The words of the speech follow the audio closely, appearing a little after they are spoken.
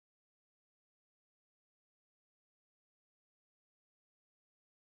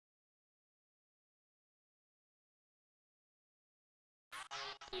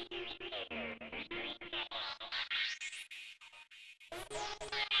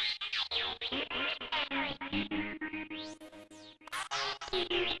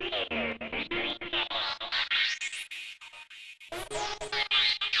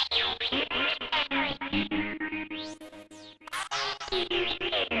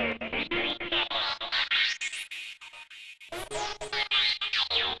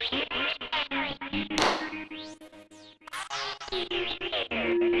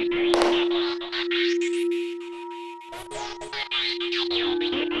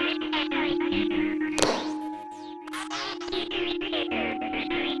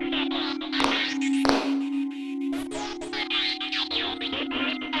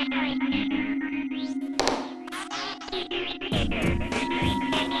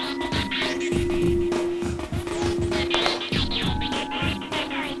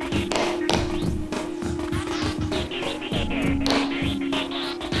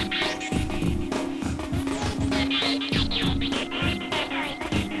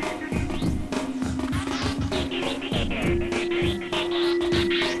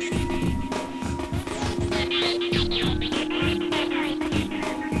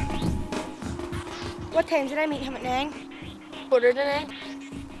What time did I meet him at 9? Quarter to 9.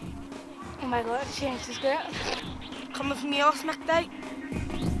 Oh my god, it changed his grip. Coming from you all smacked out.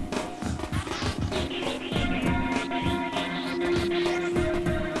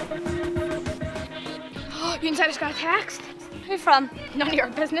 You inside just got a text? Who from? None of your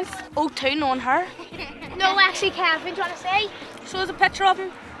business. Oh, two, knowing her. No, actually, Kevin, do you want to say? Shows a picture of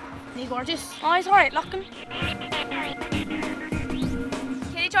him. Isn't he gorgeous? Oh, he's alright looking.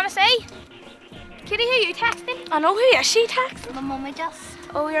 Kitty, do you want to say? Kitty, who are you texting? I know, who is she texting? My mummy just.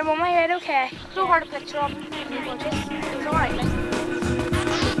 Oh, your mum, right, okay. Show her the picture of him. Isn't he gorgeous? He's alright, like.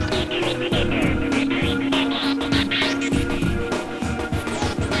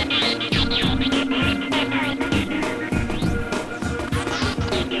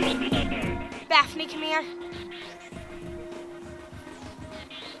 Bethany, come here.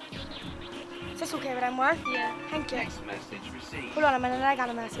 Is this okay with work? Yeah. Thank you. Next message received. Hold on a minute, I got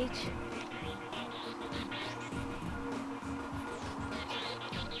a message.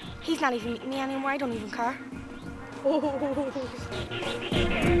 He's not even meeting me anymore, I don't even care.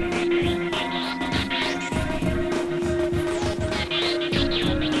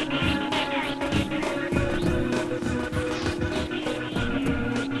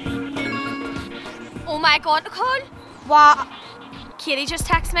 Oh my god, Nicole. What? Kitty just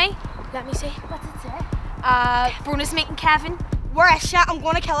texted me. Let me see. What's it say? Bruno's meeting Kevin. Where is she? I'm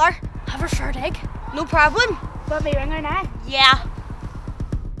gonna kill her. Have her shirt egg. No problem. Let me ring her now. Yeah.